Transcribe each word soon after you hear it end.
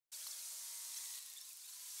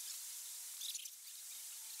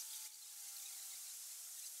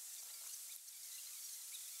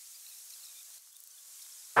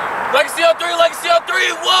Legacy on three, legacy on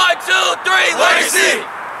three. 1, 2, 3, legacy!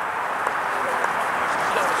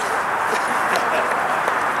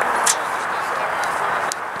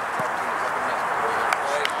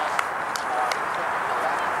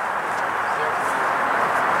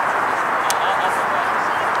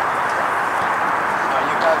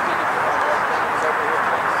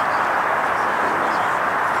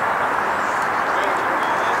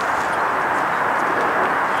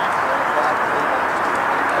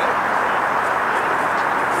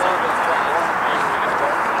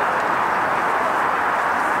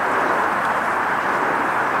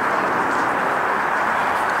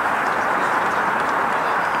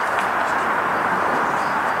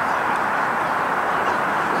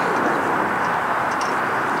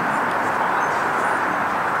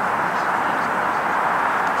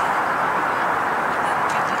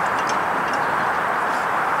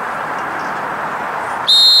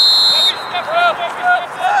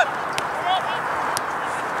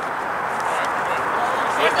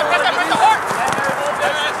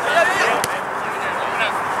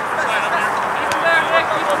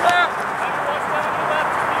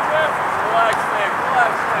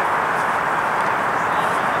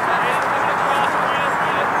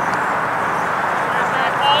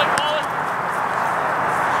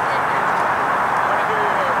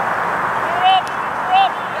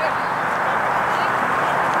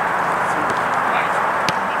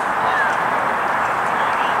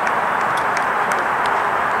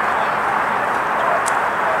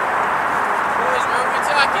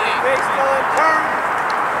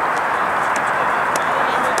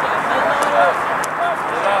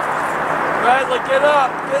 Bradley, get up,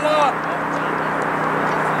 get up.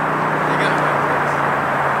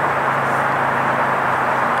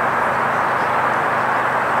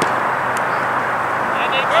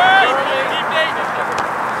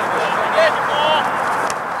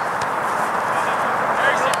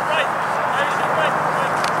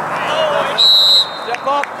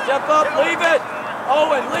 Step up, leave it.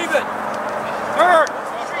 Owen, leave it. Turn.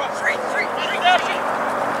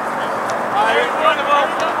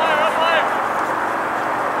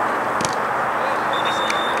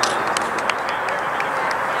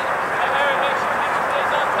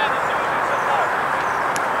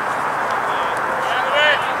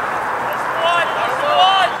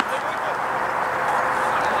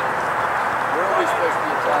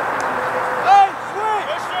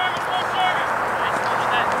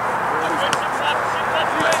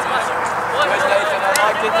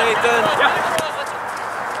 Nathan.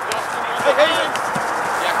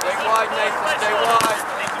 Yeah, stay wide, Nathan. Stay wide.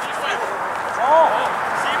 Oh.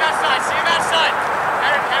 See him outside. See him outside.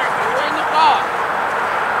 Eric, we're in the box.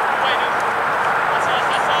 Wait, that's us.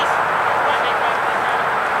 That's us.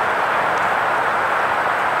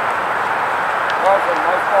 Welcome,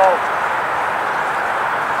 nice ball.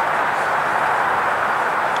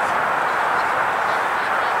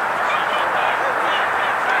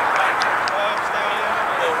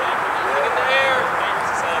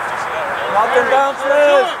 Nothing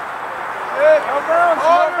bounces. No bounce.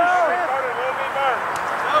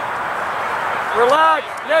 Relax,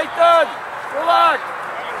 Nathan. Relax.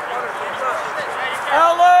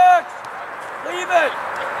 Alex, leave it.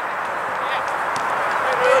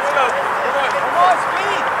 Let's go. Come on,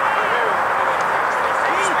 speed.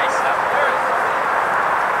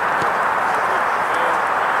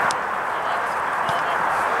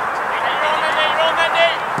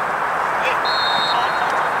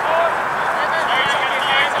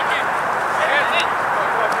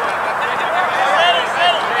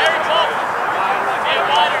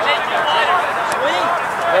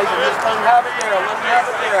 Just let him have it there. Let him have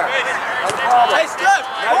it there. No problem. Hey, Steph!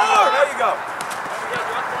 Forward! There you go.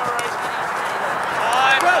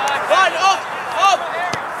 Fine, up! Up!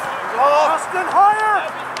 Austin, higher!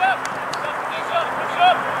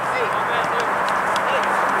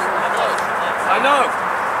 I know.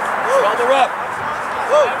 Call the rep.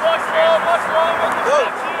 What's wrong?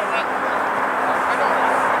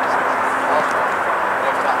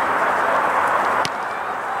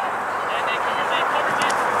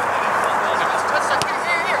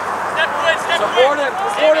 Support him,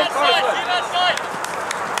 Carson.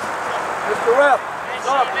 Mr. Rep,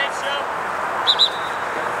 stop.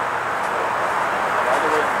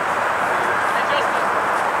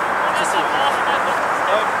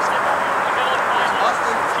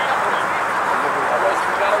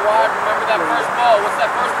 Remember that first ball. What's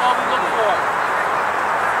that first ball we look for?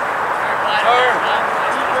 Turn.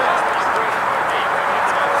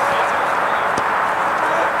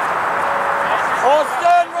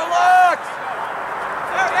 Austin, relax.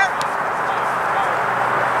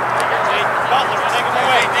 Take him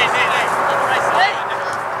away.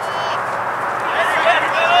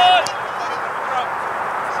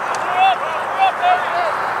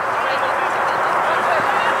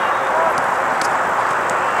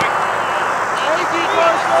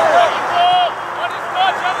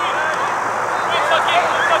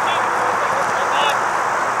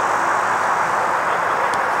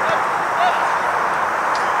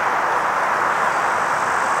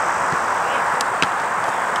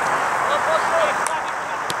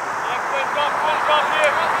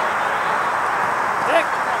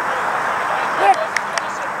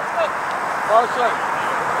 Austin.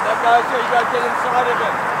 That guy's here. You got to get inside of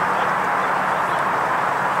him.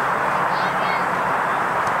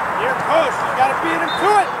 Near post. You got to beat him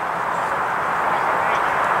to it.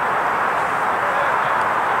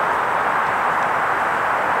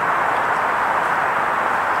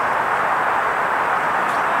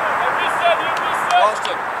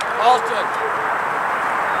 Austin. Austin.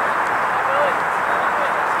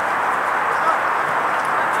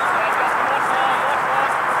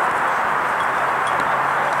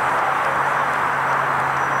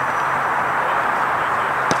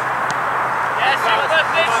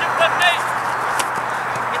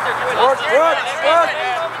 Work.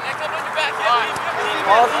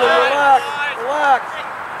 Austin, relax. Relax.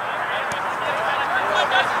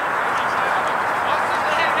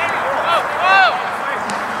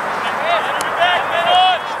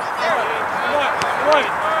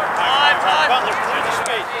 Butler, clear the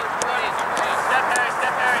space. Step,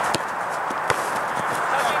 Harry.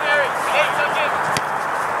 Tuck in, Harry. Hey, tuck in.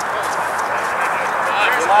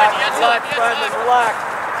 Relax, Brandon, relax.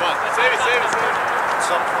 Save it.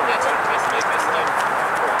 Some point.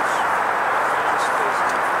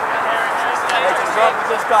 Hey, just drop with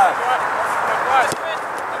this guy.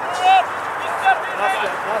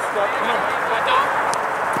 Last step, come on.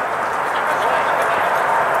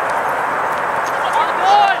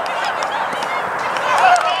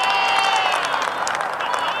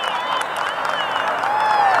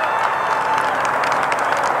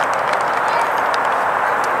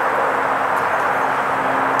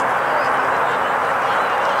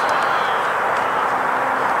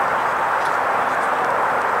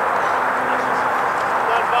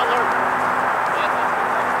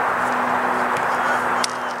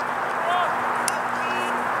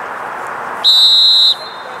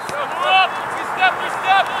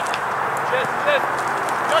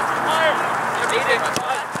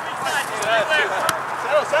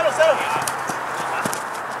 Settle.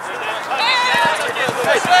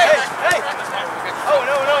 Hey. Oh,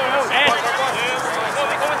 no.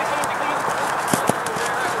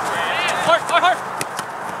 Hard.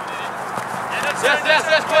 Yes,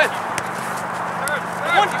 good.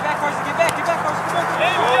 Get back, come on.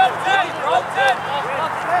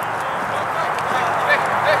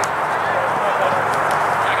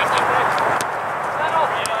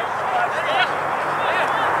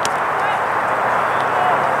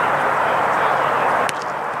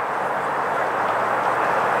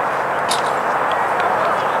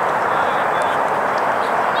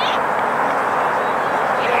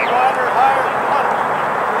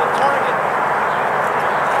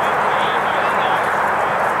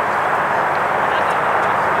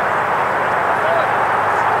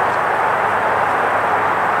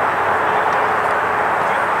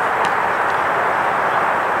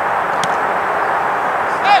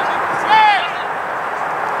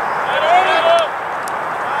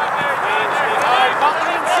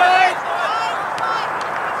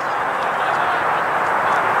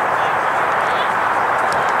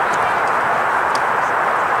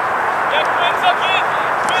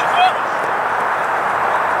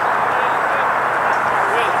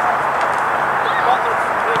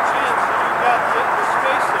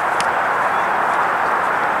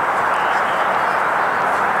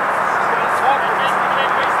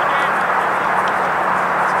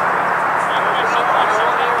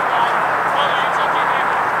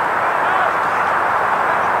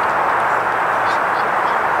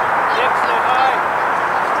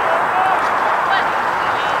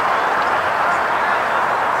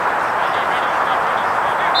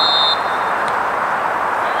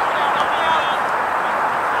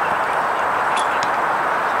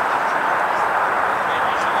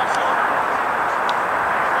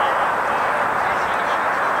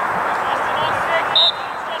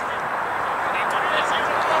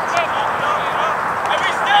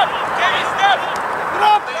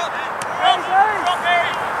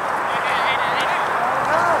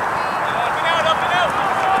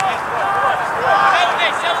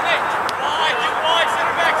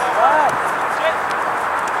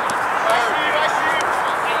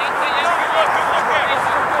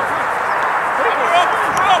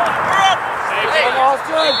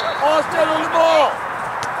 Austin on the ball.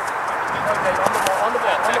 Okay, on the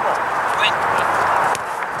ball.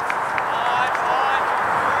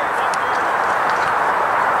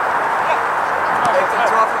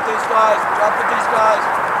 Drop with these guys.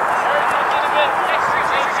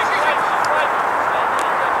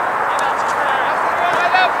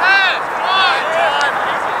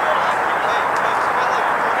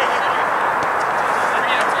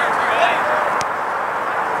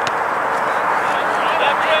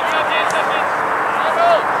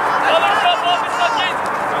 Another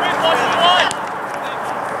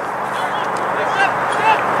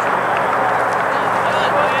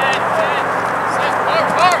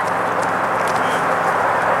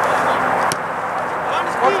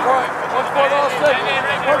One foot Austin.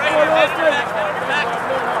 One foot Austin.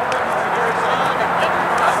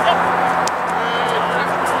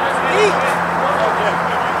 Nate.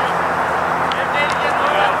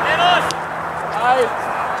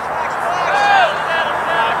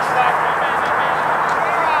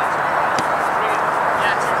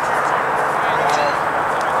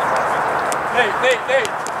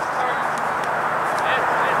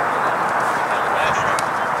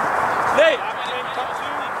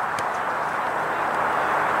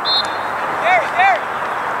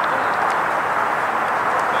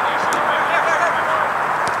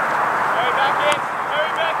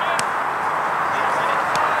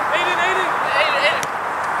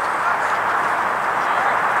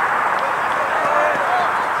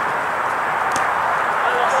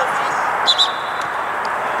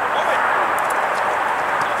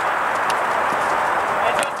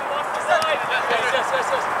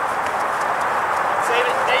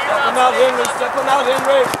 Step him out,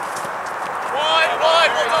 Henry.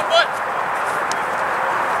 Wide, hold on, bud.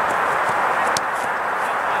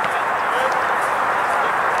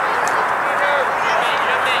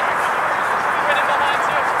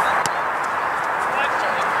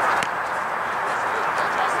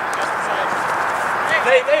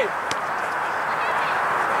 Hey.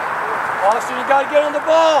 Austin, you gotta get on the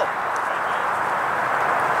ball.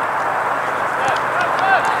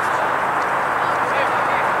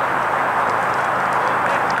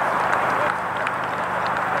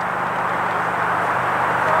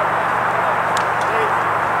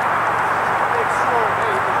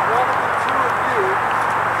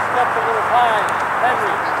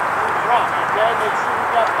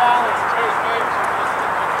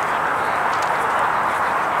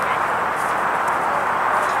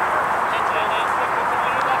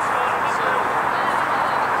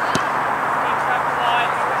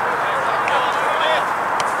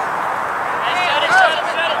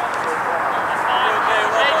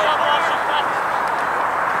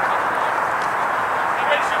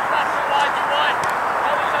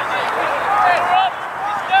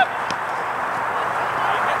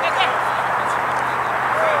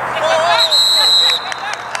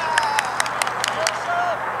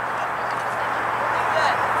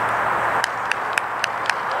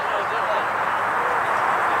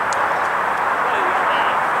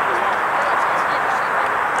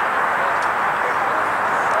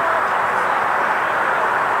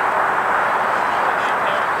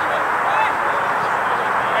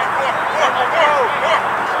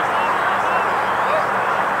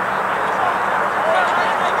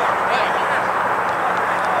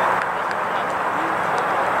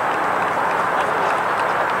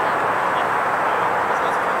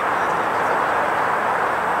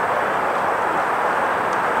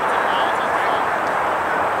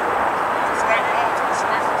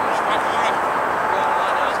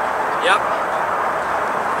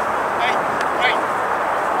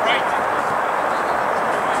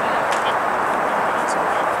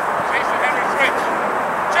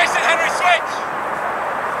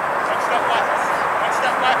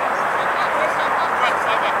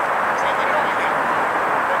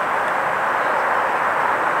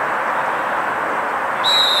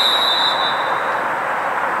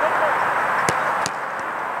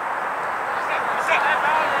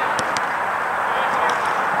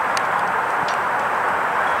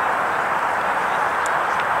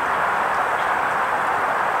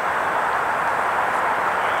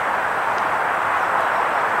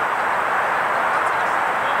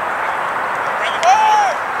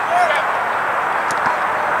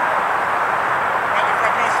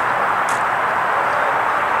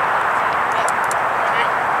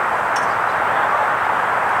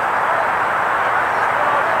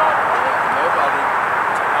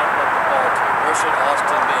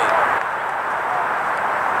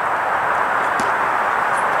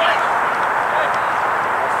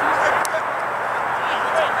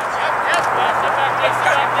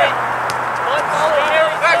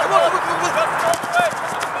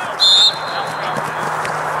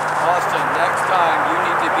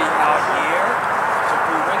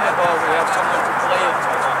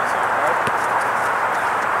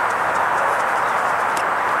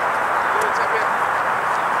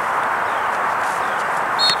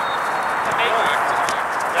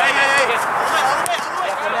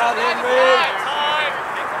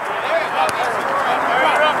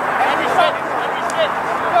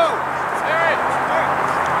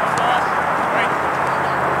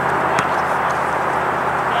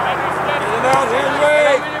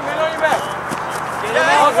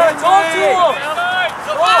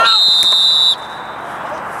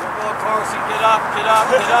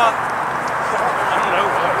 Get up.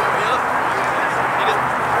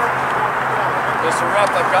 Mr.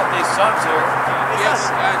 Rep, I've got these subs here. Yes,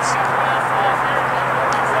 and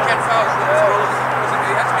can't foul.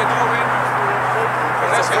 He has to get no in.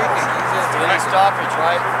 That's The next stoppage,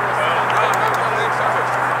 right?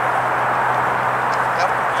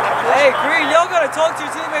 Hey, Green, y'all gotta talk to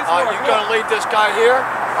your teammates more. You gonna lead this guy here?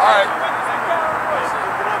 All right.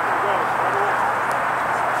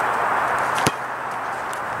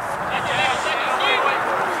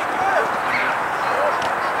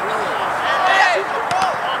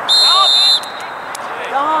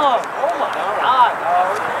 Oh my God,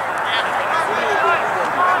 dog.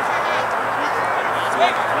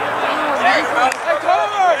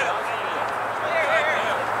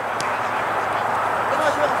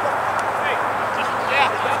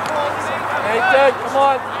 Hey, Ted, come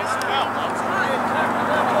on.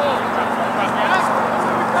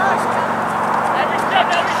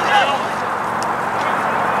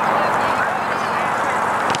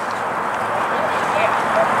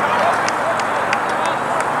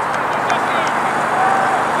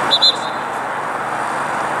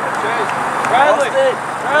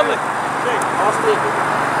 Bradley. Austin.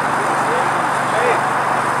 Hey.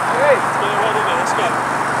 Let's get it right in there. Let's go.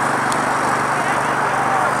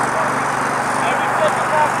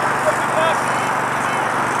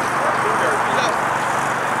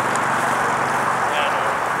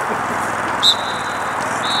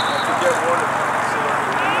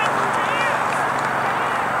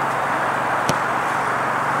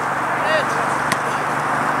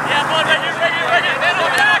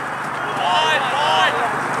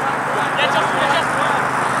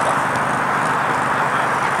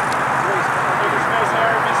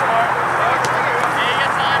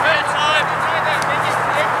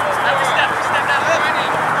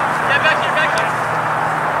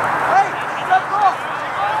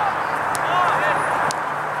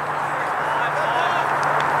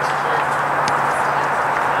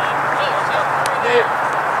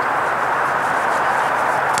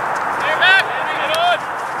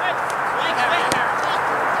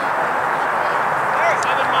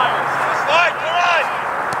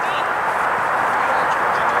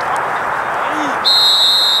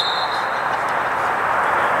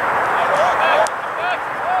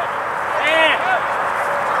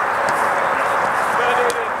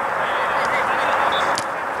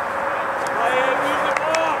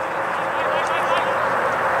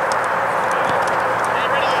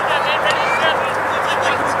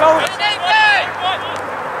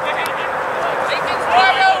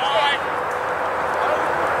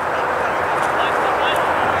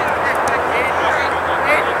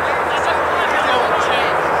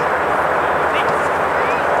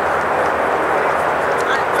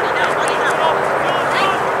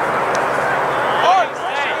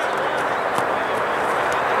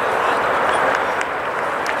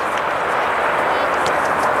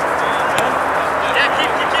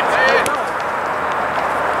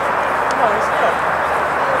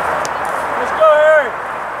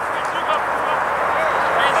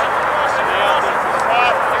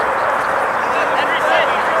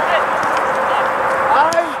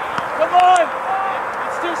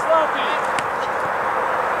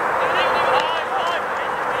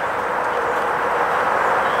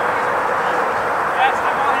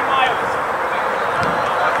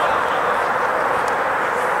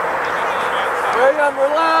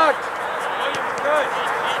 Relax.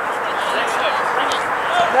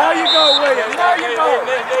 Now you go, William. Now you go.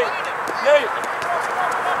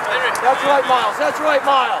 That's right, Miles. That's right,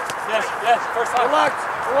 Miles. Yes, first time. Relax.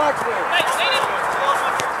 Relax there.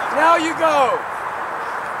 Now you go.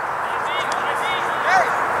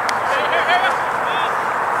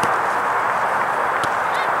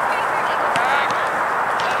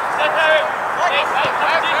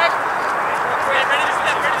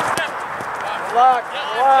 Relax,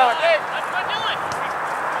 relax.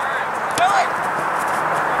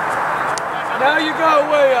 Now you go,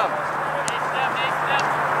 William.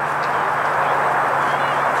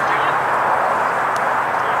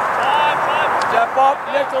 Step up,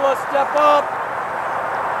 Nicholas, step up.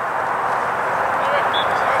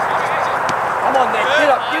 Come on, Nick, get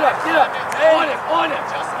up, get up, get up. On it, on it.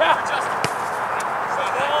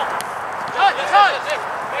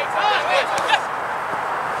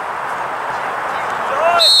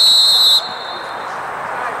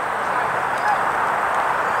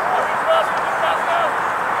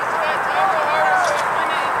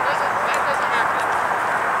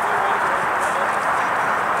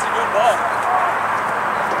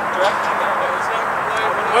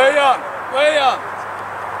 William,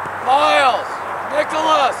 Miles,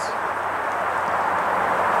 Nicholas.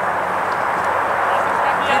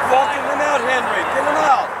 Keep walking them out, Henry. Get them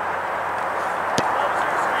out.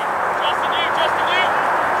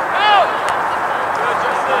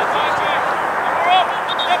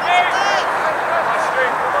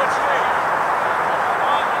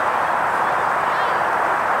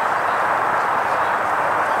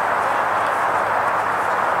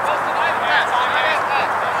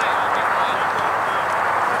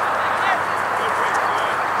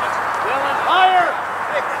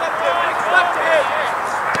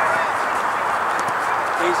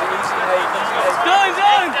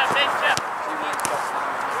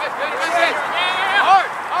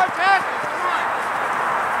 Hard passes, come on.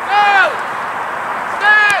 Go!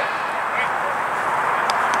 Stay!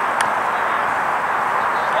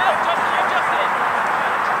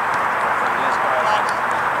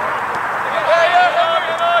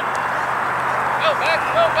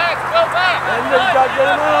 Go back! And then you got to get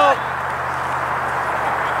him out.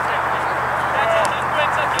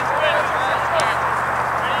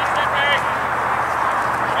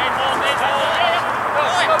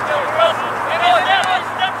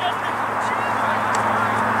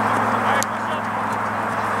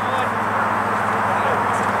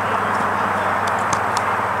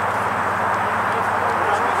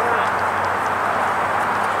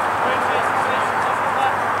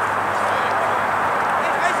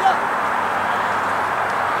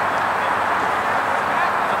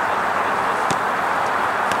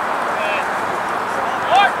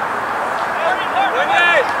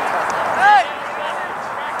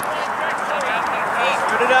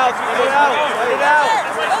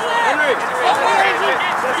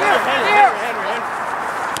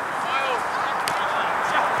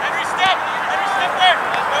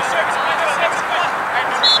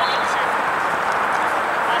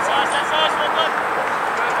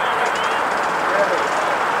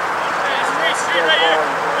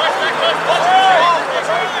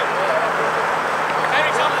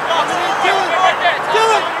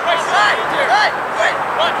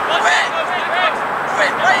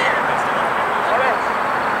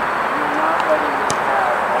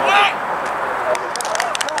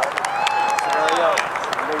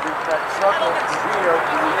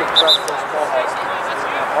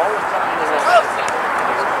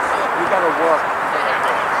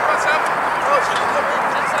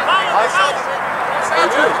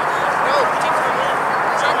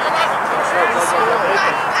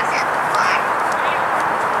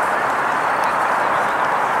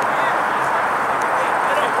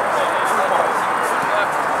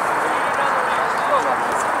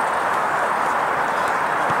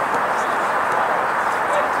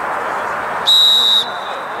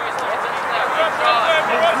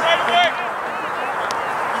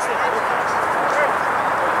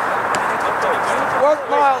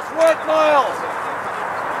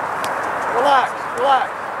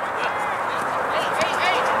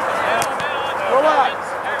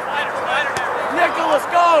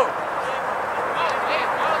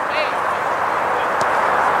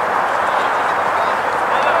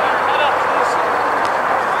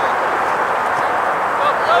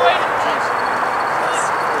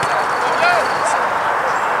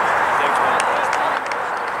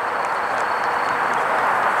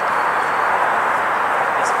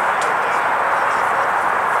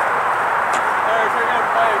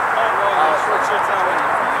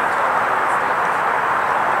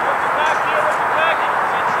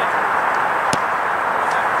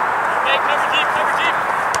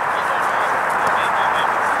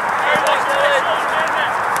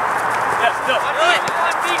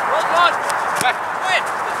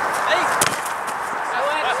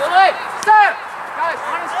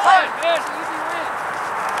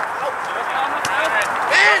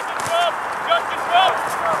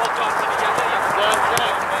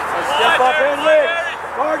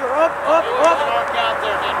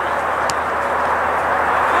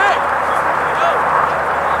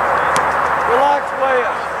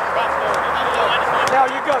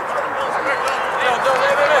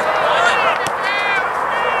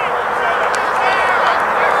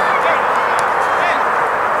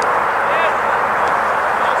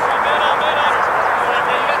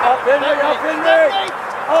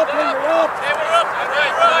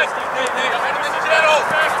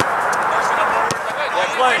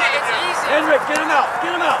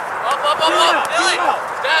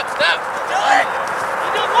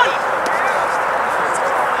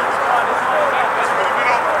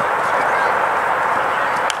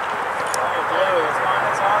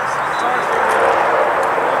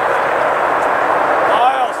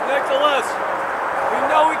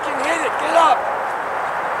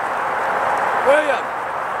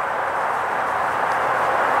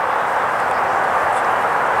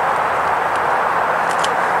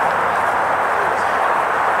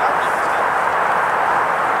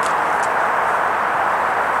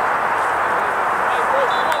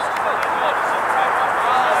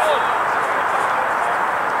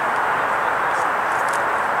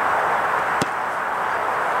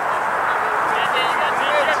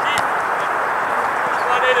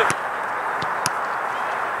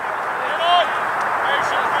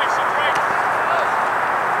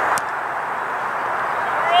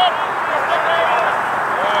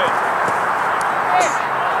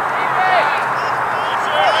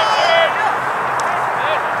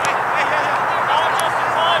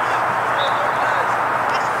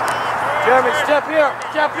 Step here.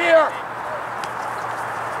 Step here.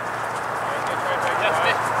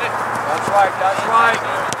 That's right. That's right.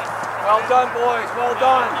 Well done, boys. Well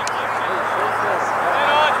done.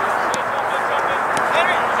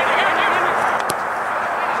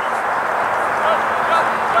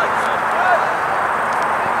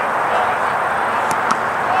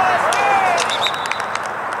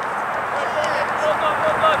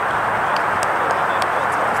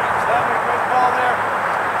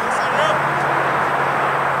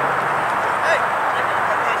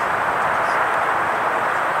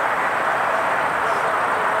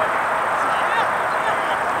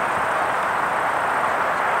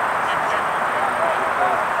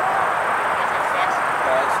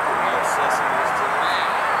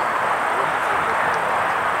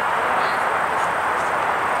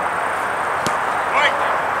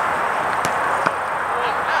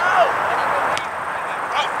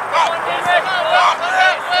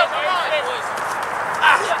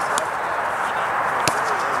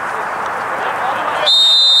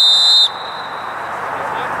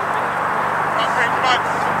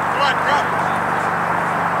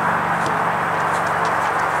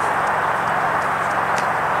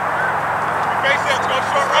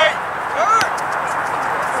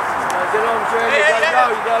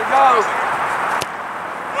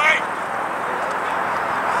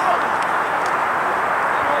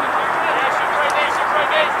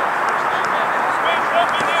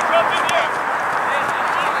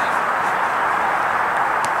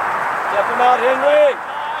 Out, Henry.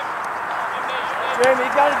 Jeremy,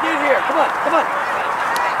 you got to get here. Come on, come on.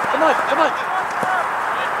 Come on, come on.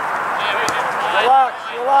 Relax,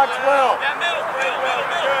 relax well.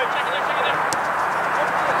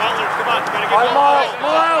 Come on, gotta get Miles,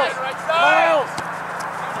 Miles, Miles.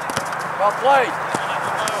 Well played.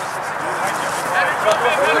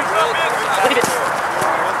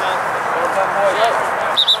 Well done, boys.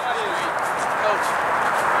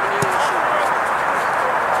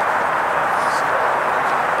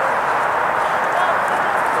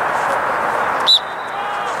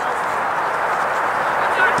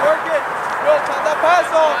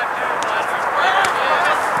 Pass on!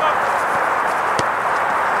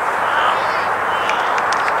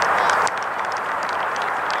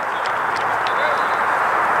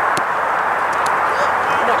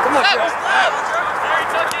 Come on, Joe. Harry,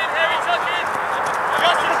 tuck in!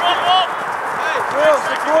 Justin, front wall! Hey, Will,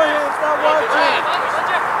 secure him, stop watching!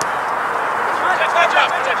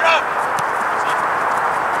 Good job!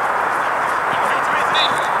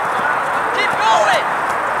 Keep going!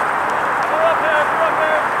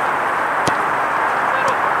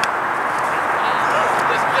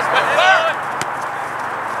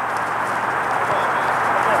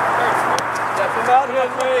 Out here,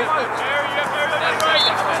 Lee.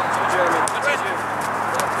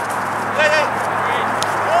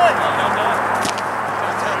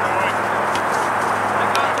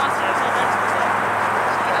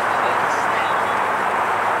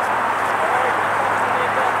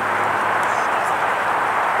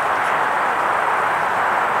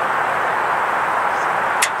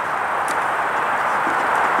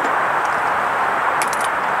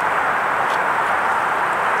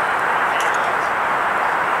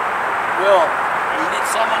 Will, you need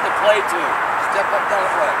someone to play to. Step up that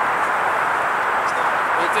way.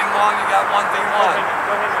 Anything wrong, you got 1v1.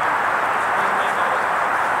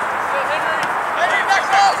 Henry, back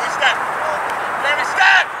up! Step! Jeremy,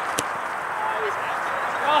 step!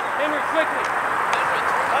 Henry, quickly.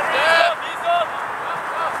 Yeah, he's up!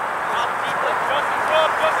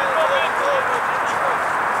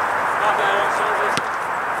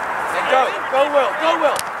 Go, Will, go,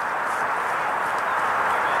 Will.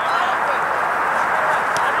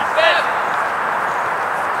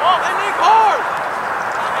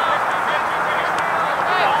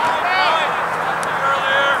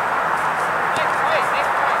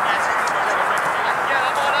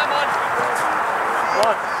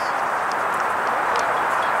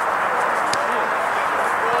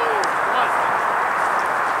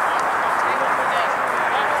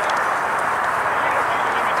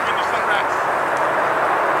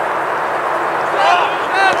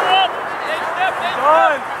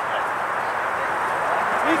 Hard!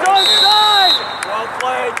 He's onside! Well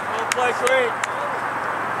played, Green.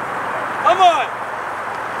 Come on!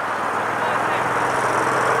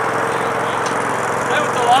 Stay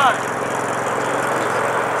with the line.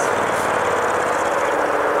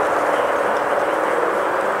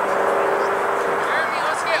 Jeremy,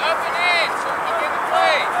 let's get up and in so we can get the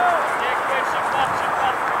play.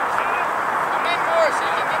 Come in more so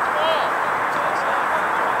you can get the ball.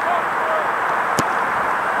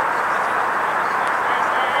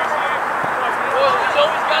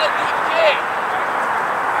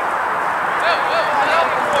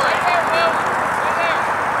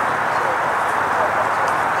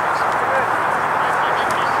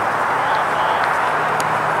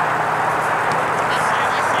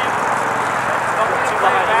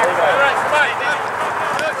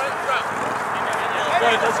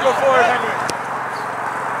 Go forward, Henry.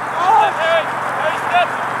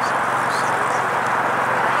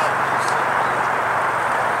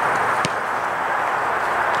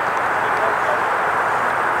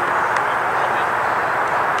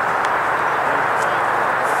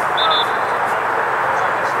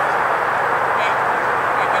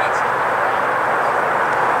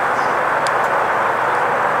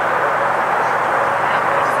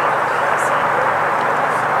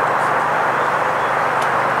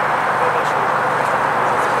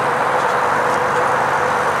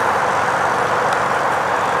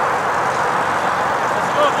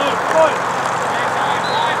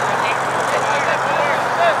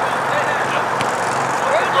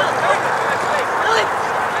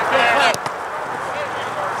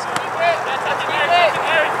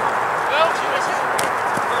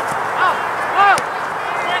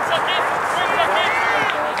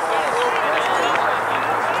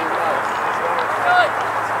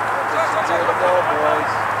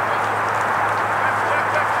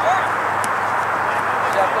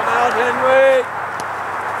 Henry!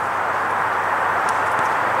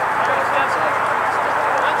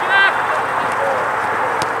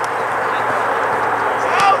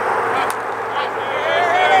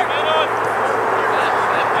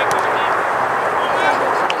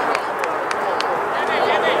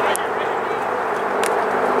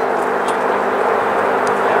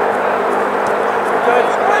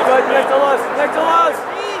 Good, Nicholas! Nicholas!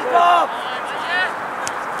 Stop!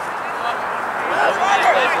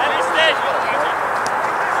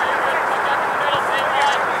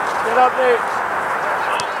 Get up, Nate.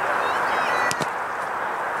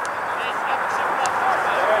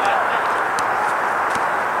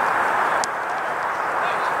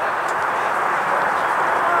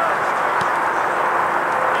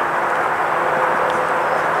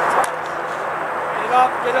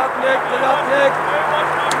 Get up, Nick. Get up, Nick.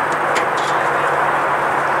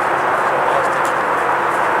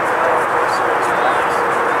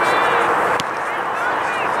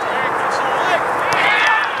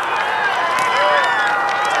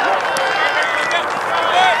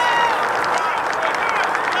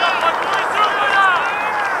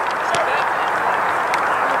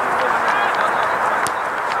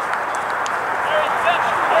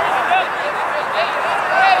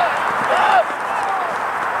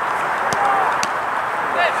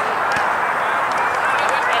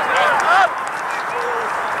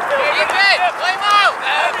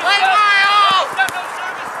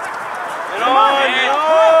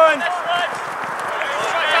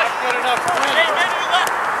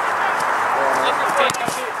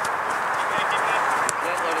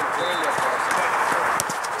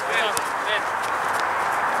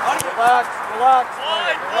 Relax, relax.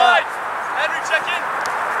 Wide. Henry, check in.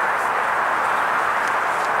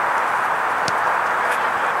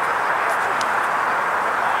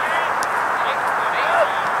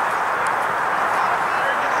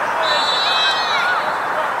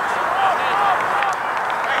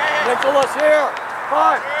 Nicholas here.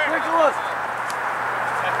 Fine. Nicholas.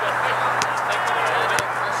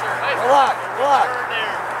 Relax, relax.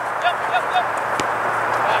 Yep.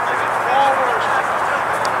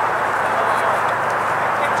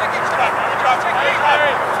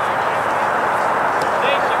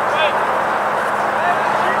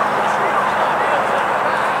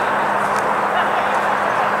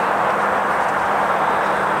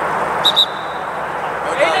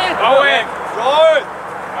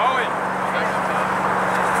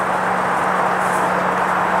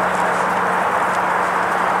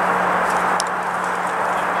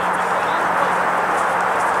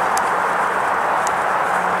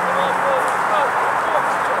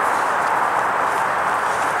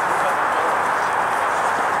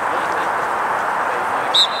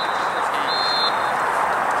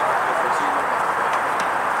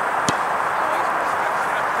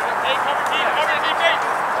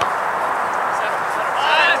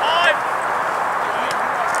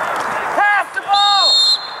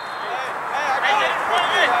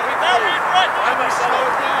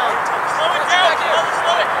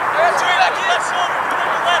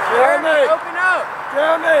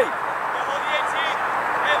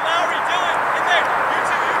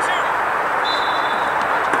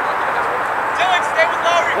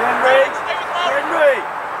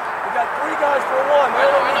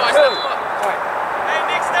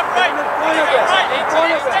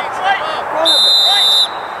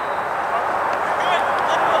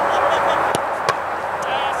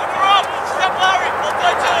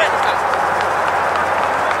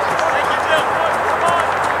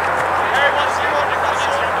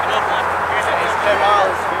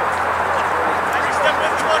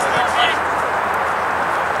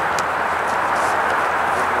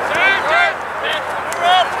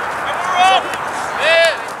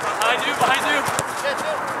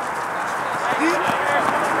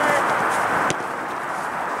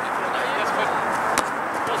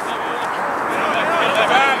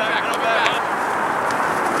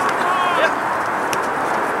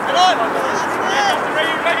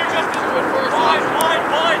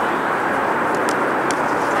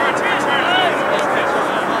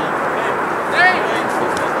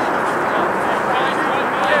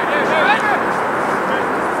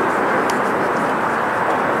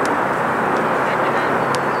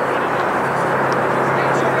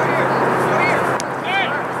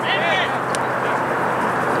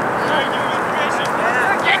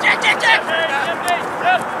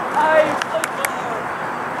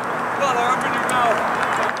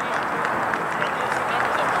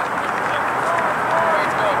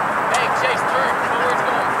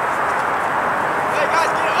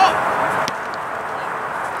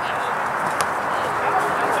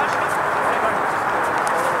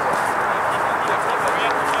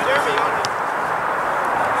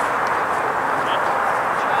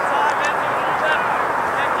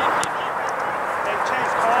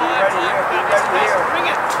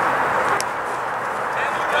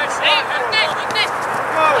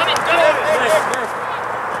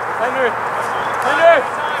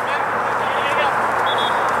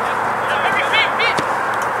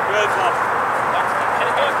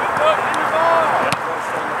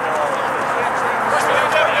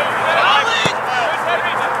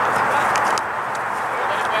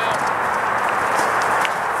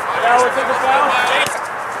 Foul, take a foul.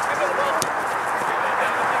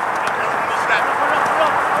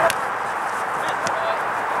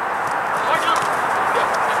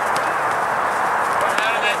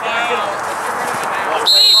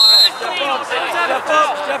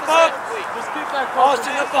 Step up. Just keep that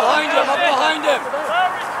Austin up behind him,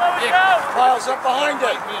 Miles up behind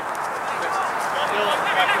him.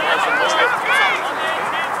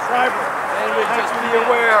 Henry, just be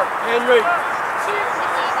aware. Henry.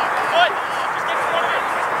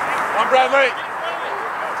 Come on, Bradley.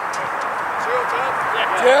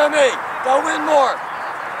 Jeremy, go in more.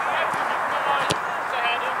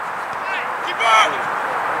 Keep on.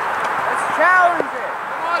 Let's challenge it.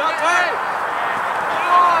 Come on, Henry.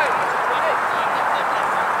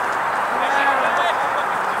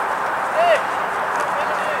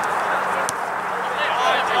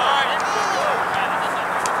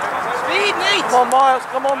 Come on, Miles.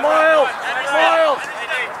 Come on, Miles. Miles.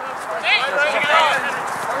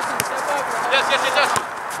 Yes.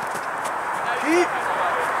 Keep.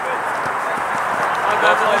 I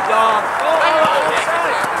got to let Dom.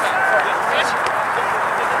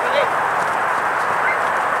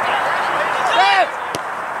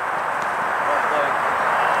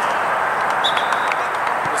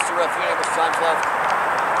 Mr. Referee, how much time's left?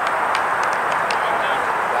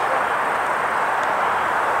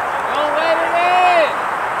 Don't let it in!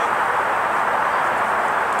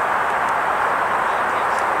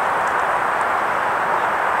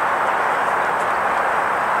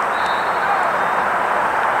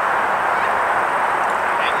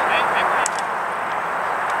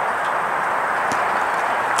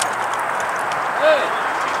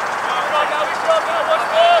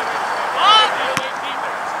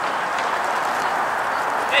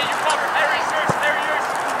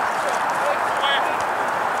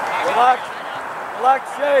 Relax,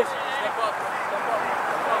 Chase.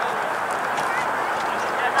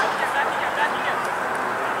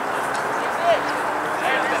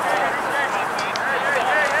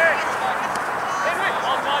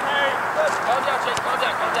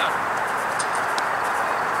 Calm down.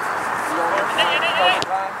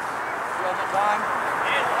 You on the time?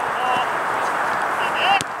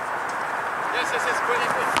 Yes, quick.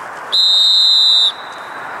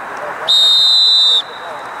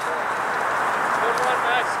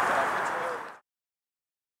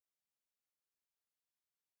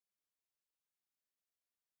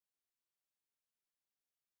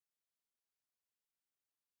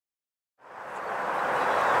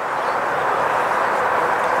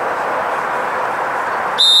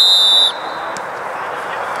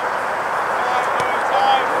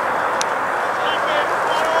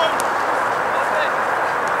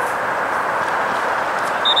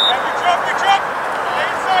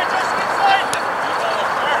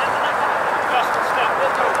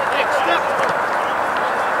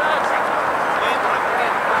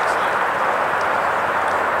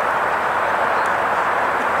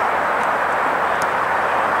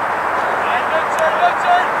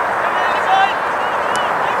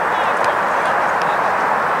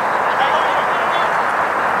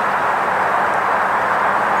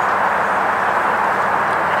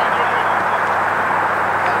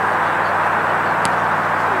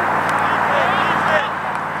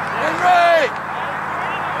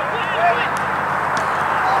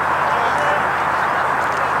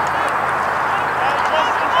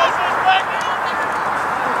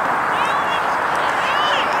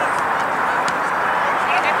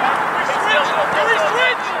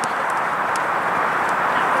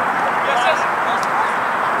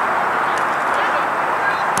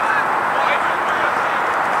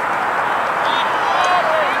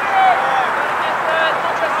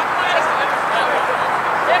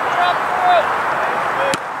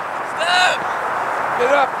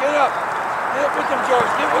 Get up. Get with them,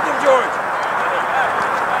 George.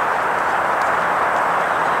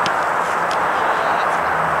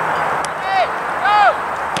 Hey, go!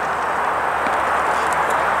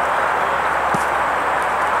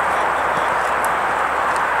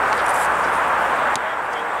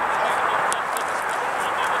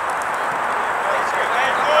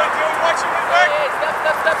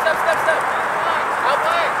 Step.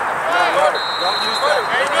 Outline. Don't use that.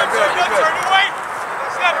 Hey, good. Turn away.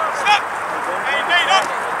 Step. Hey, Nate, up.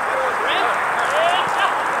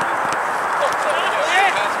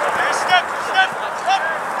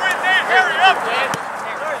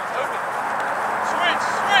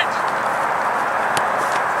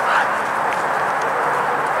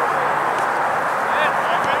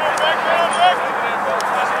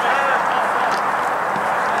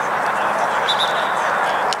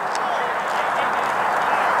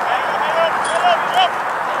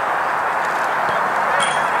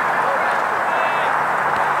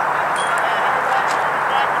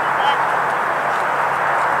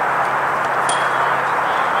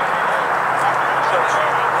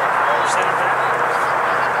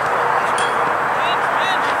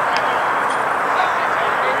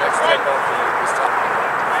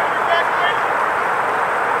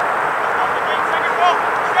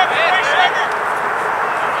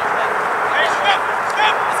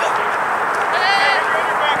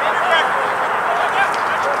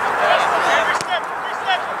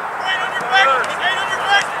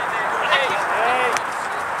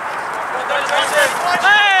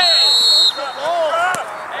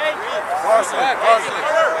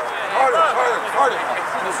 Harder.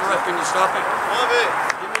 Mr. Ref, can you stop it?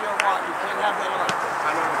 Give me your watch. You can't have that on.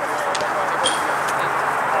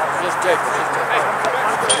 Just take it.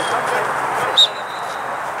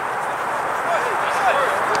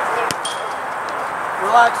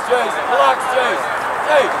 Relax, Chase. Relax, Chase.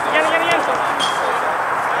 Chase.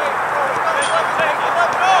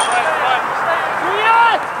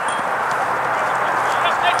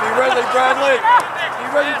 Be ready, Bradley. Be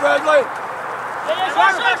ready, Bradley. You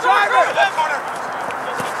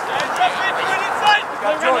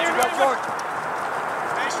got George. You got George.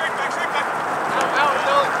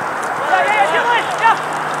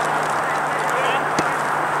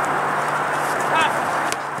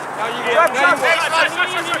 Now you get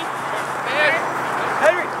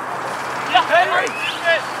Henry. Yeah, Henry.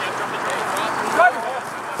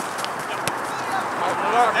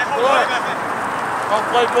 Relax. Don't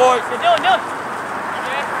play, boys.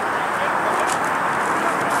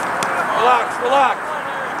 Relax.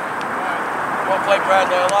 Don't play,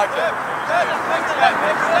 Bradley. I like that.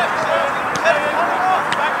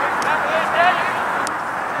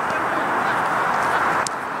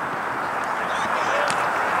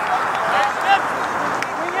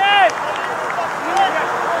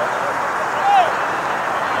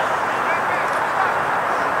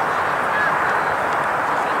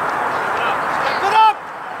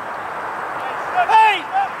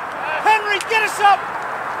 Get us up!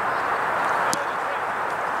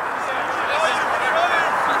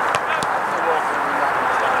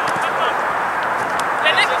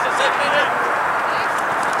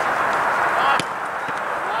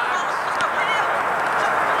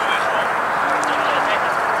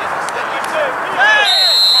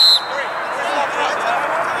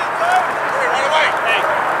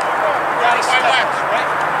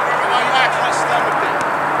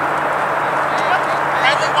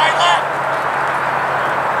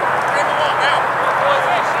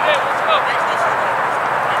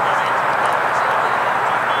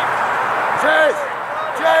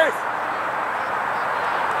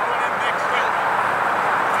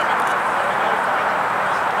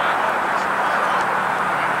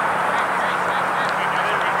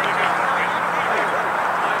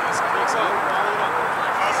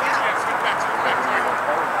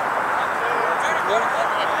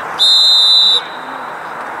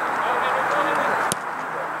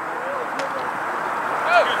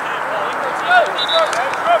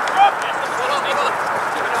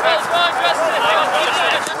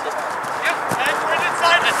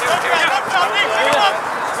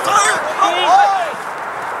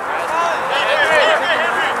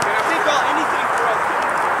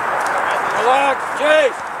 Relax,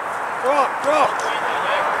 Chase. Drop.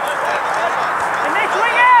 And they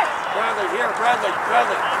swing it! Bradley, here.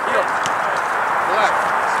 Relax.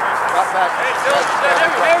 Drop back. Hey,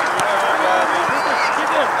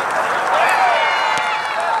 keep in.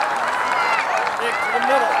 Nick, to the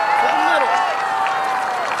middle.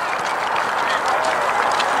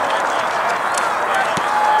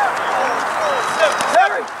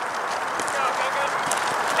 Harry!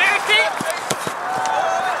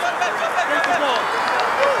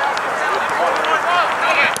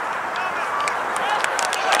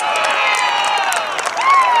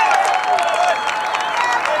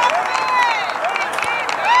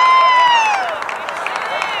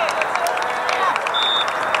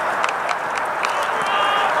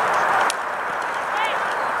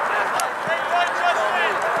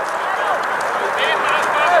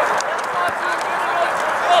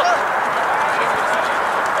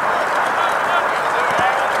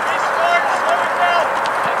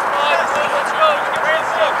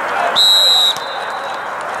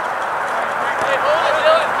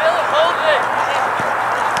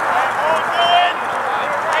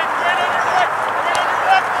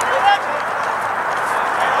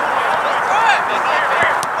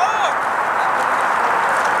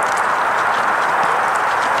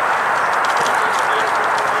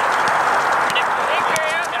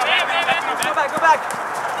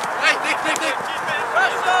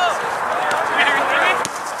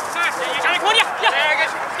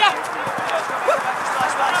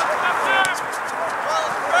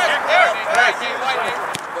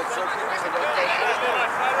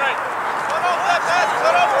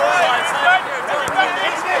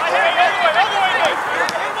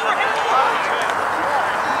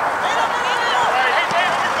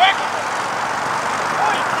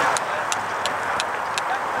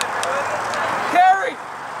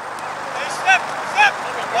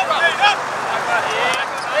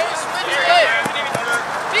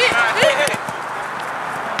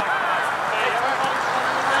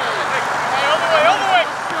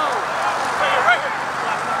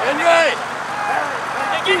 Henry!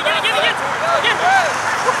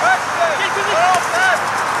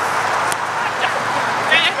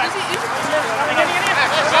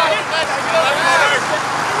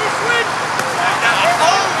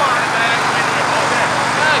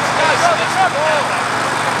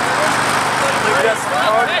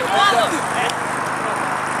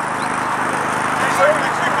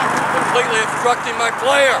 Completely obstructing my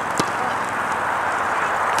player.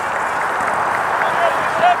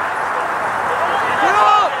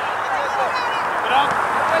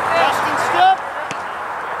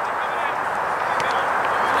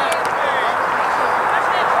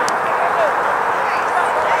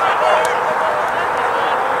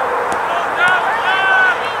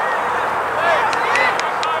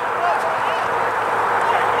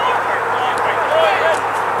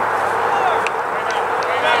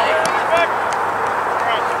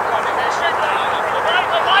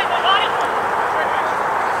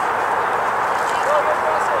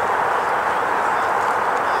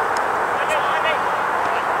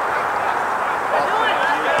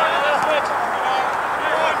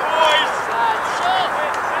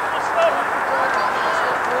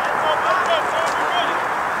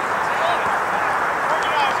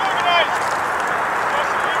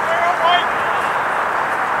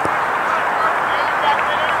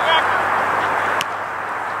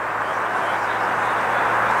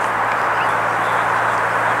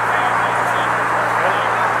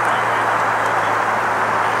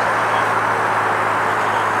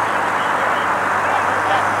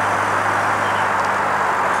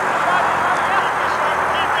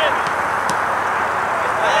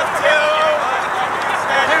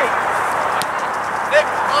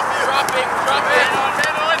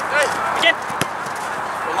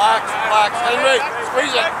 Relax, Henry,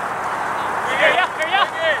 squeeze it. Here ya.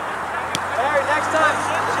 Harry, next time.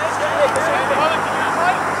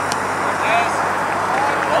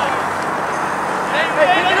 Hey,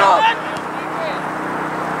 pick it up.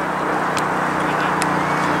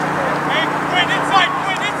 Hey, Quinn, inside.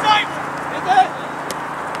 Hit that.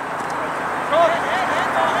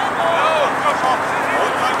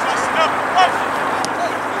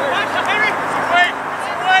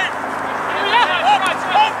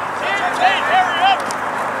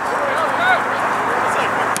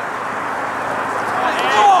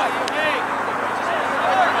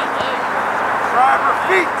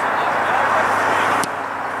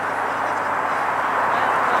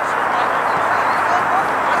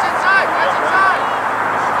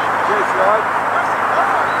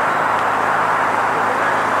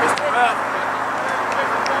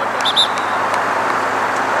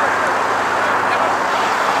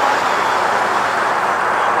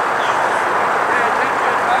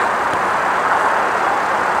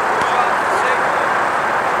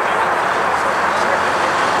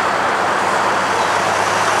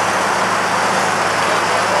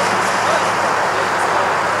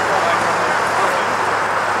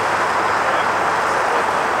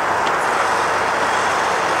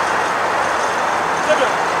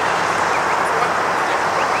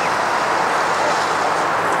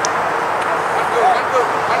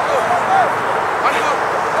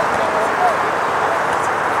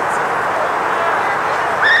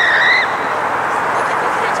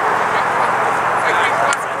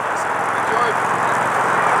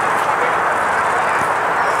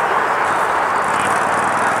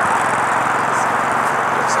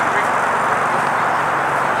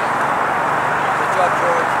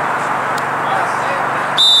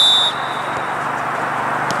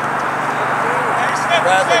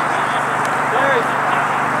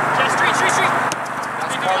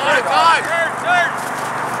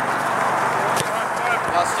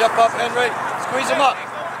 Now step up, Henry. Squeeze him up.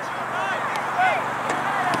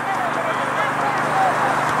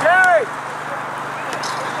 Harry!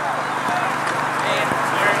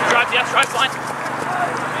 Drive, blind.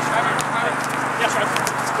 Yes, right.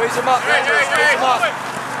 Squeeze him up, Henry. Squeeze him up.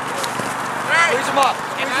 Squeeze him up.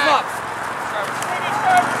 Squeeze him up.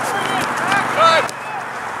 Good.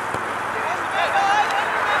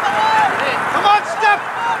 Come on, step!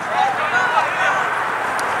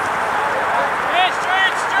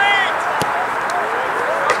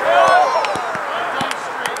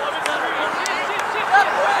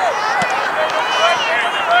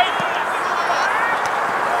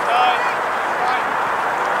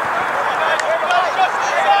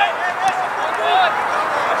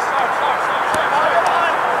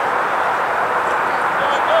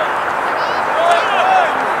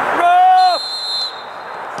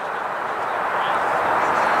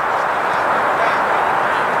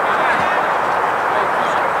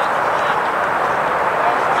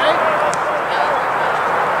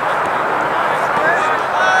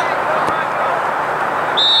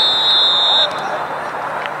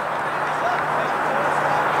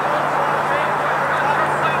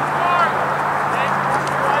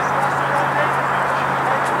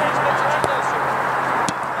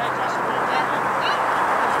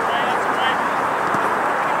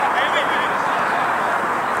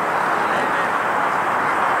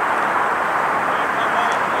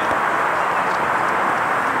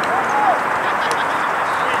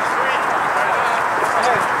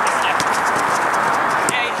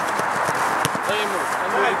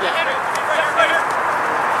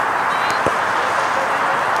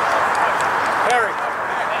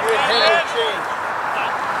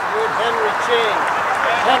 Henry change.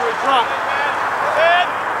 Henry drop.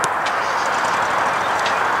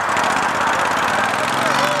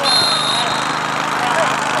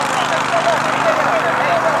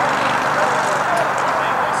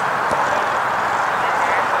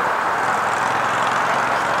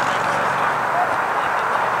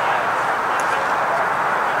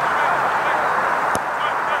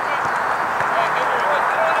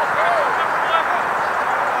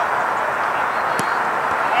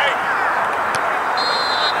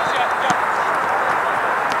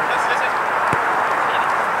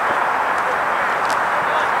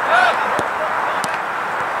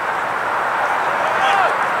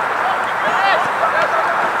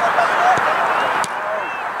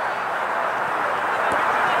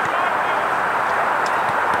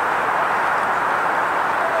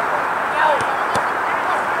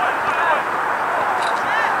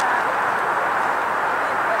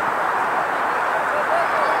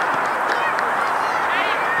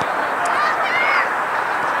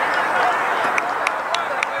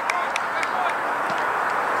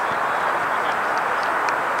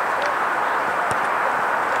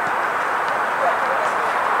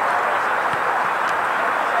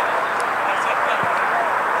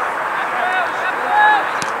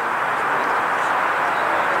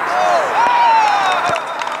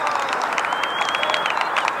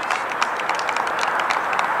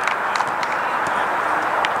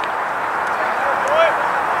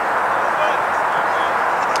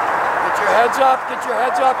 Get your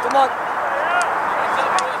heads up, come on. Heads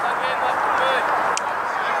up, boys. I'm getting left for good.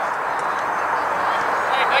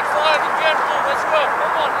 Hey, next line, be careful. Let's go.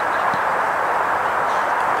 Come on.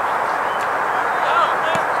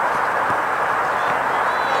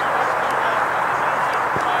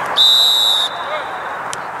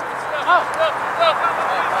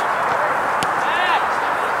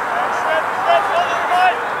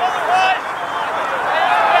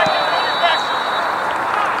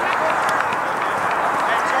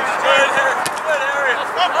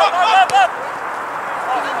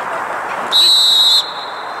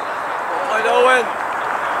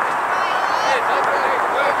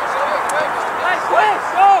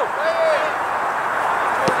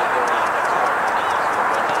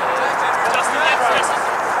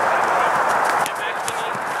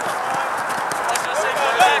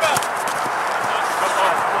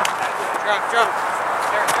 Jump.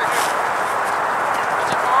 Here. Is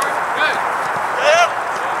it hard? Good. Yeah.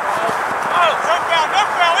 Oh, no ground,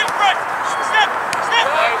 in front. Step.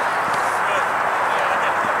 Right. Good.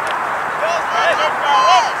 No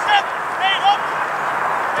ground, up, step. Hey, up.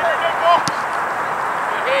 Good ball.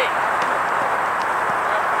 Good hit.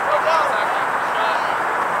 Go down. Shot.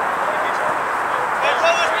 Hey,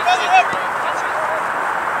 brother up.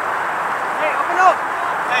 Hey, open up.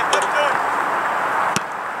 Hey, good.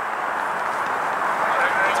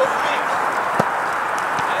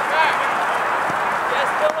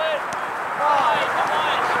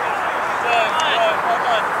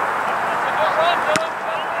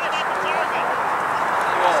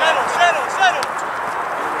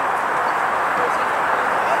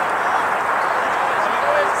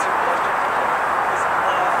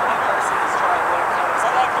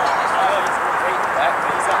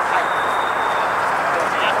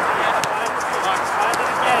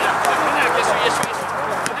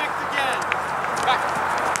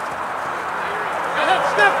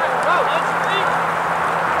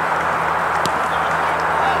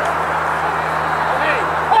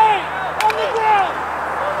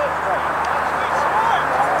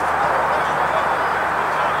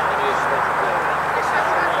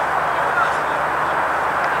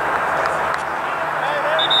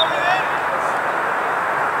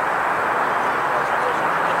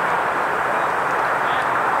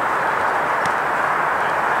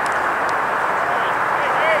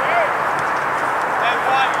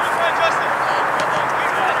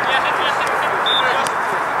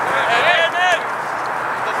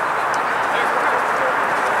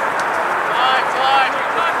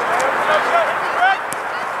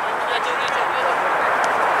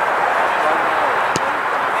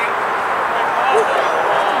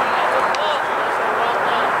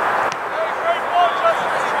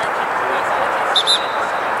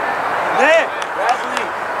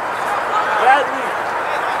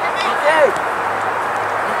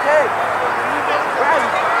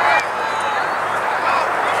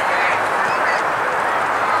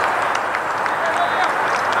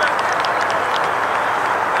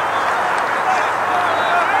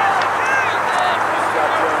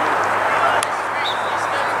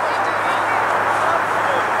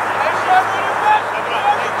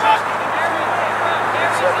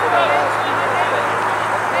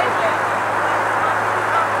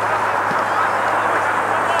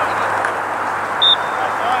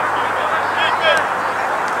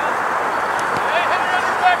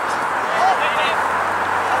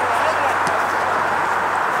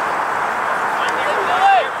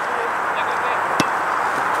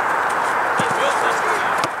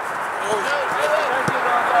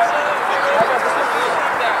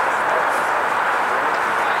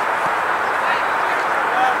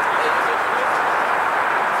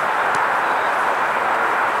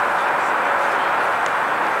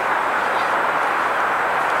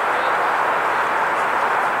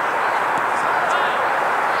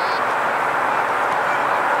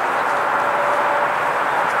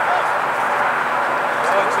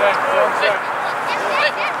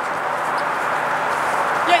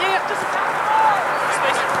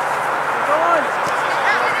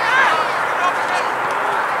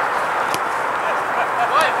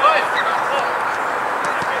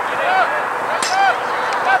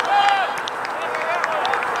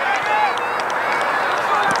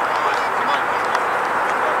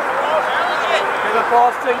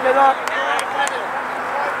 Boston, get up.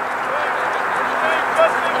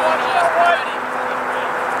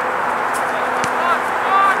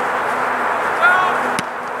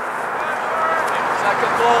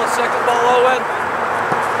 Second ball, Owen.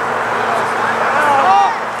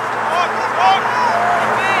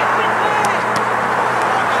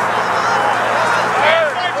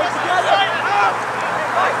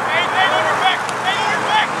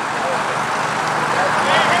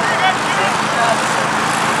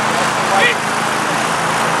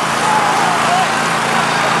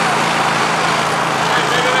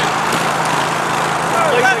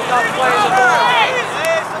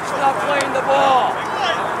 Stop playing the ball.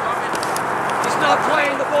 He's not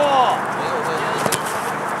playing the ball.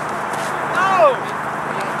 No.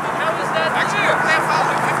 How is that? Actually, if they're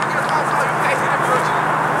fouling, if you're going to foul, you pay him first.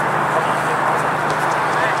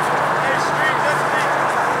 Hey, Street, that's me.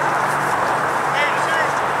 Hey,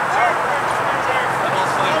 Street.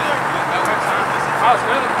 Oh, it's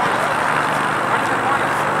good. Run to the corner.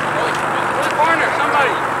 To the corner,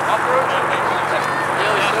 somebody. Off the road.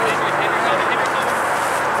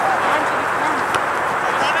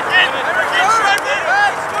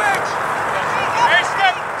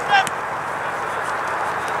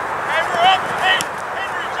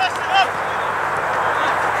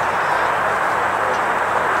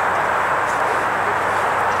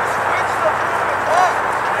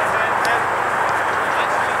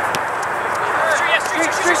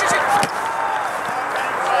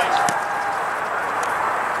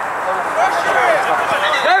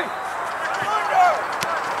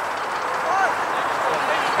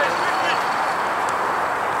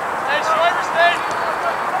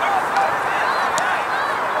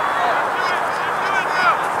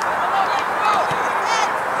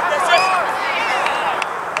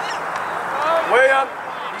 William,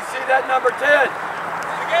 you see that number 10?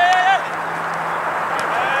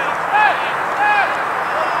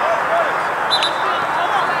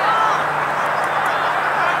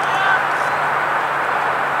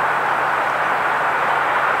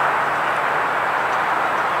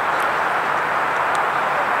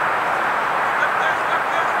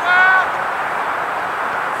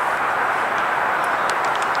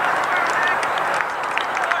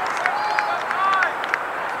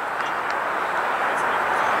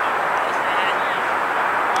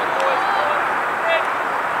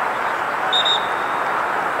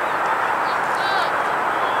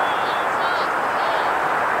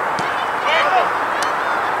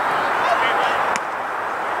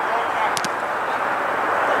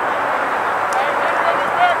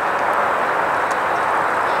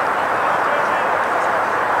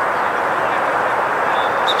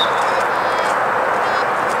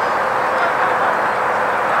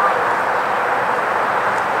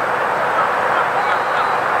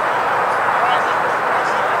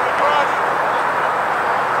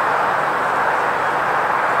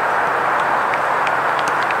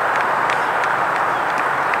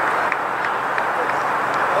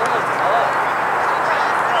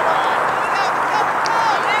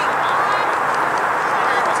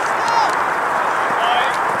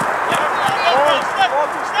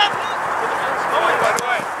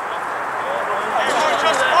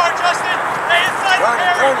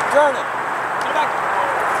 Turn it. Get back.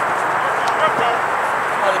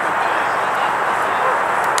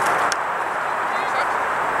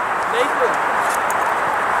 Nathan.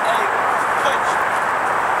 Hey, coach.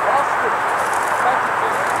 Austin.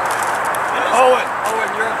 Owen,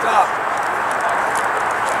 you're on top.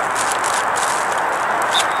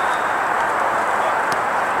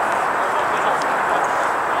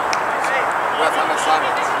 Ref on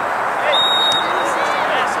assignment.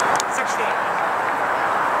 16.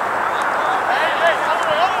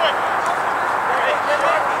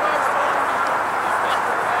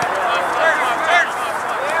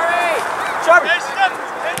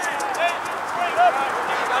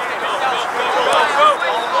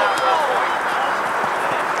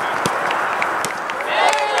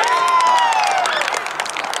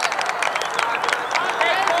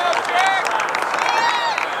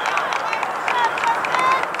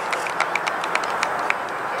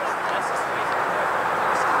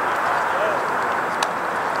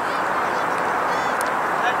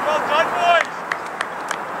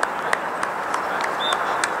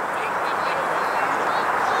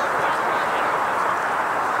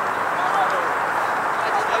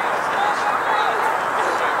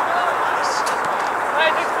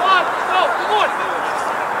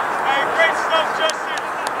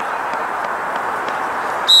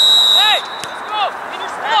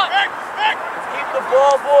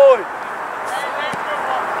 boy.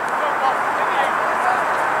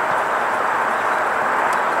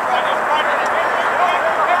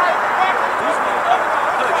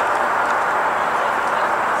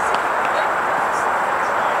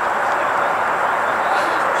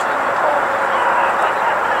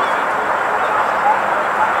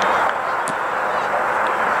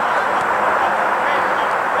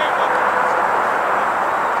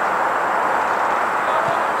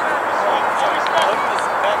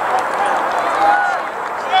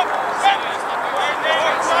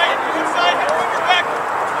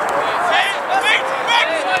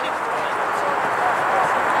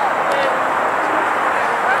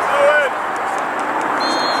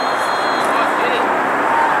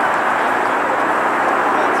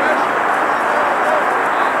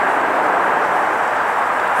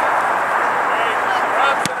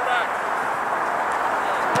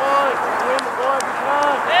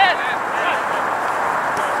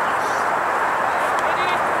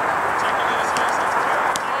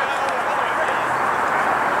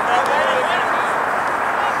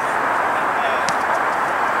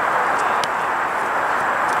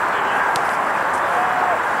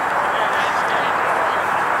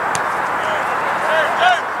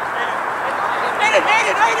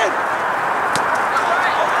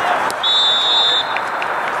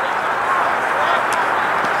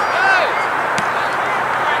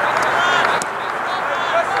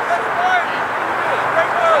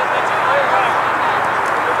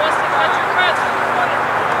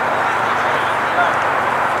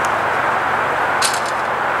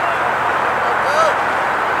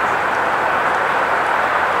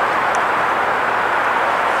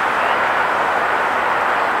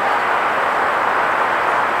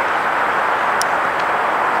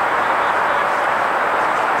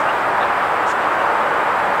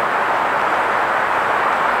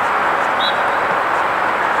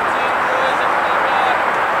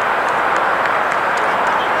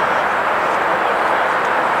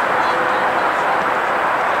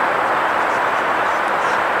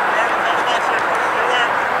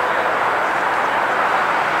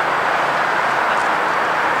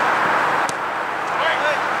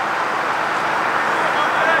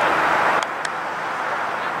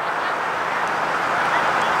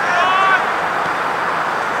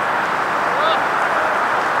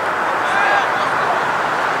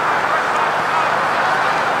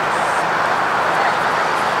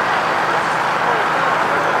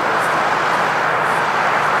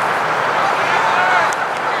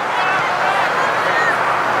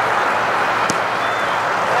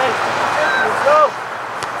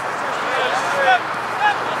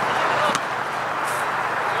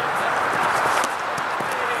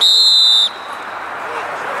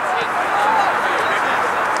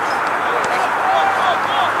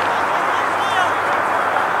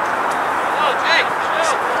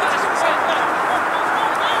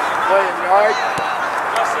 Hard.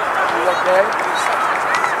 You okay?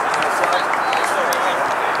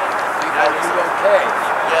 Are you okay?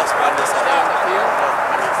 Yes, but this Stay on the field?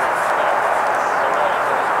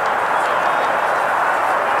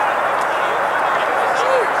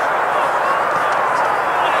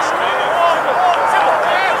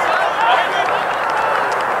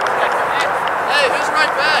 Hey, who's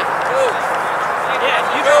right back? Who? Yeah,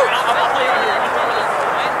 you go. I'll play right here.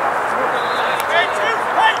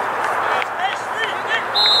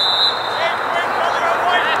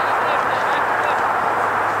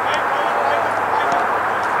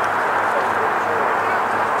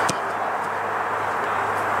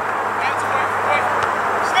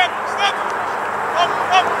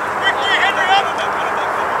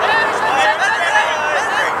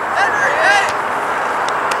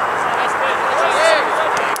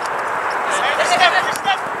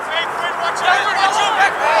 Watch out!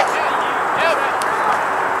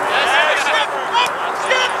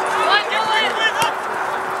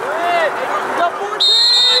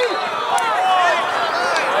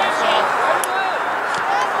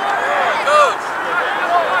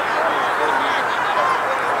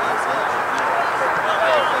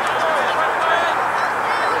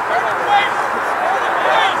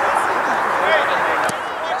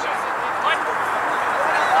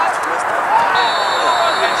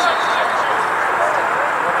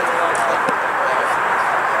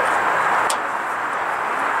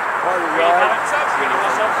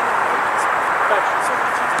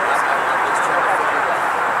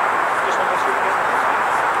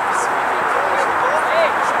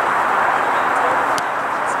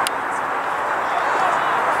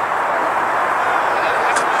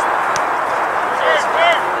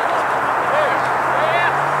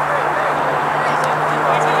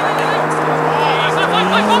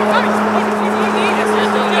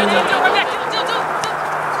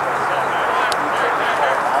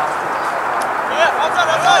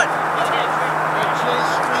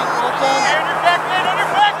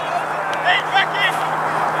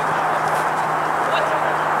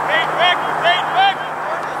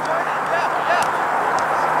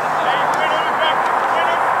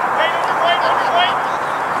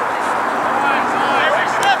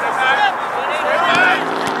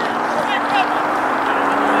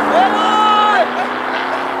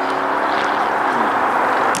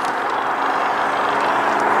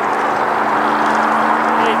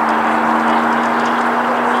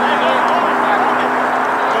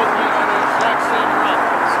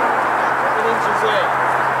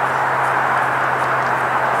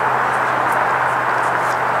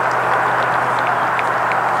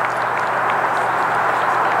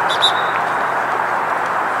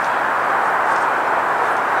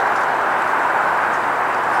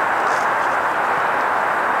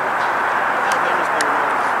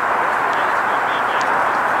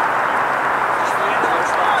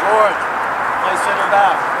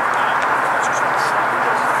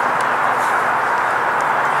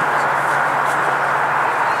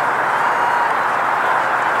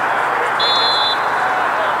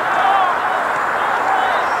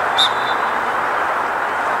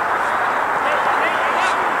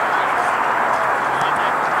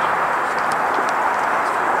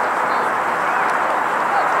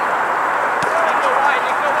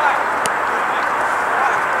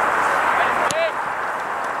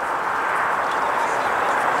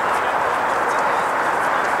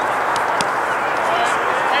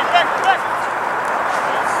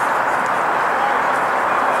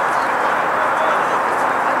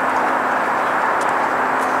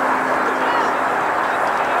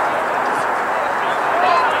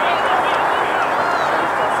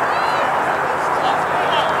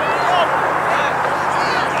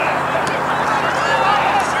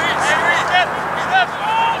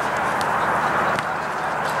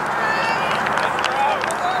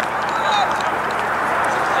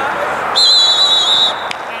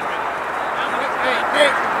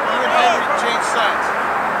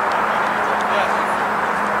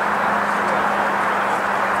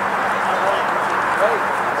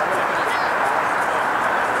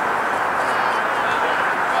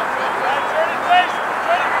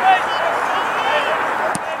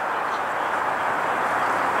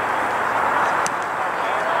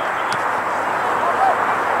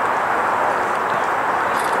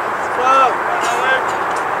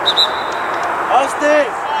 Austin!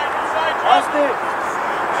 Austin!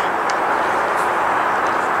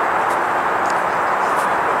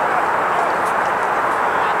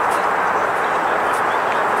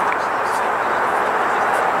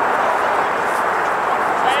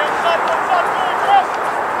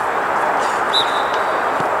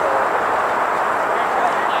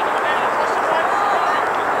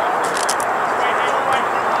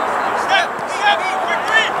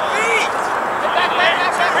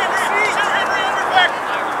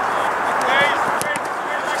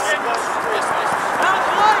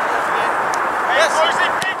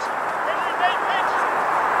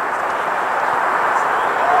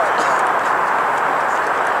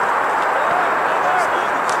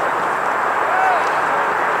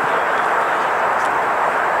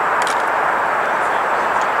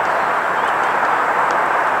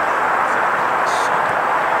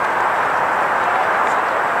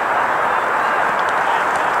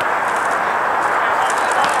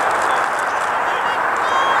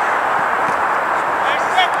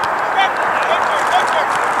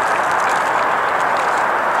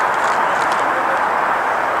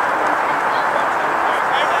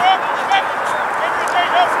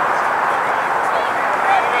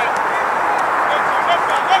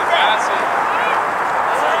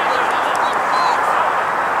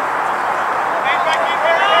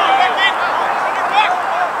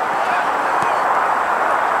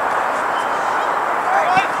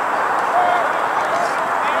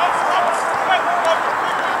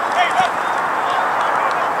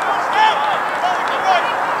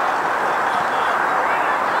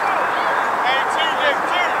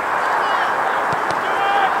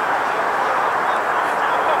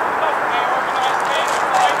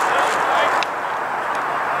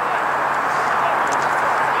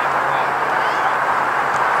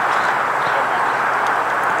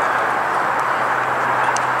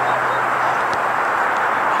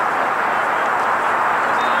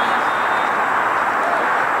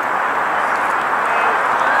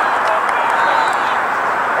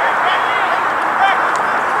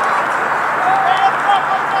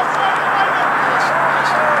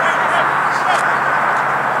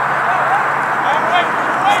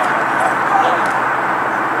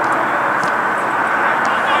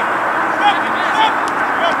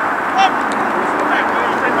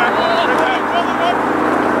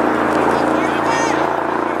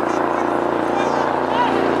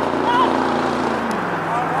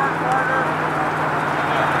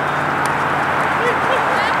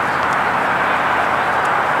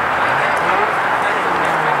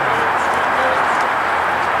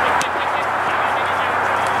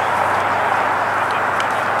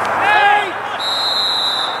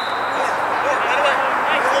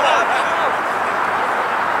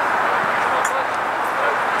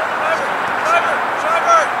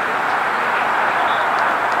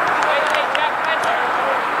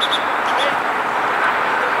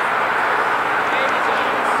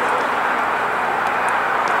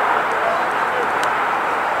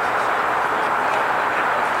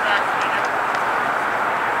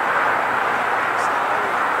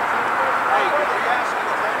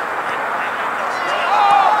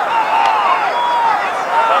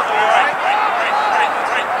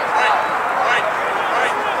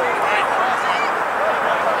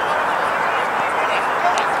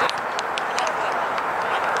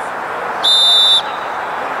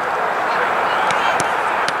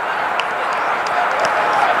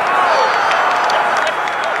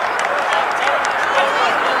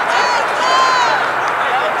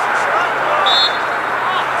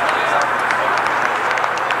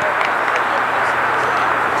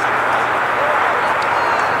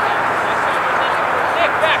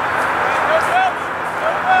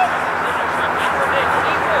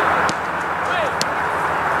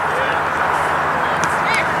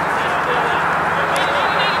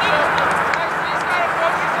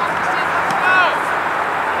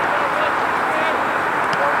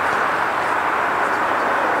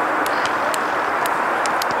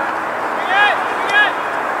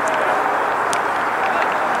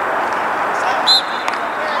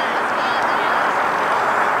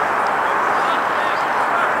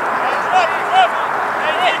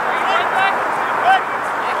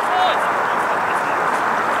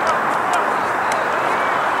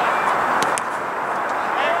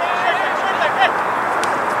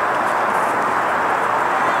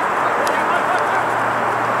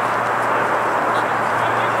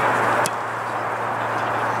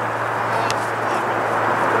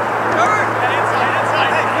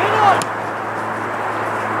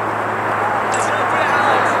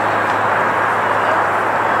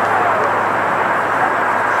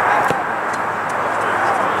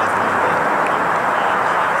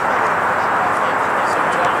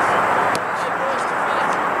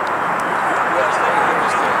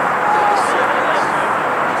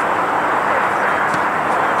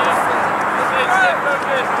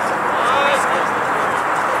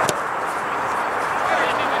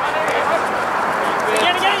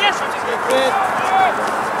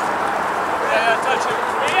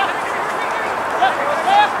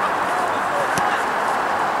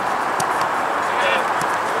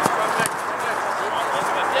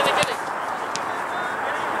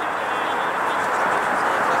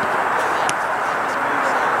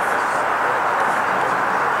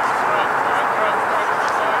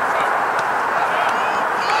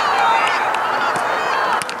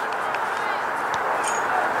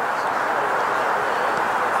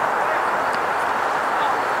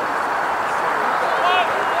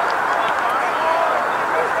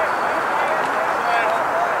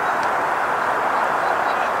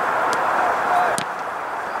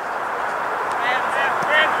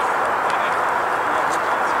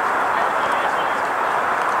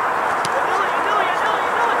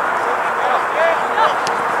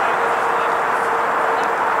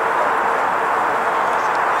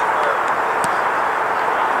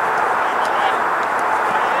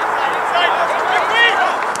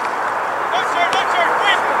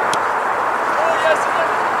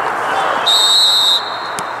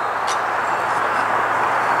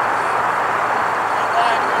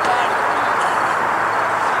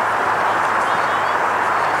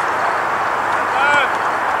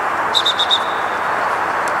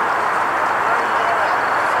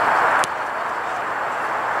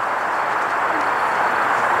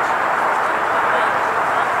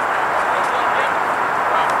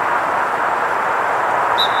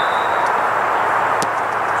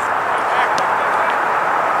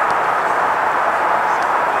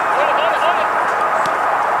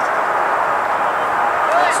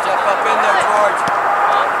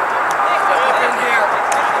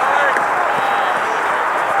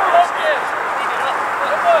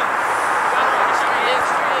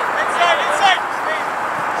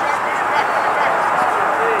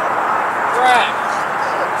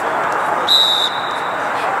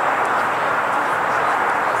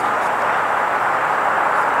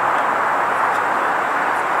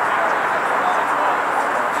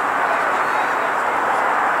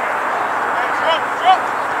 Drop.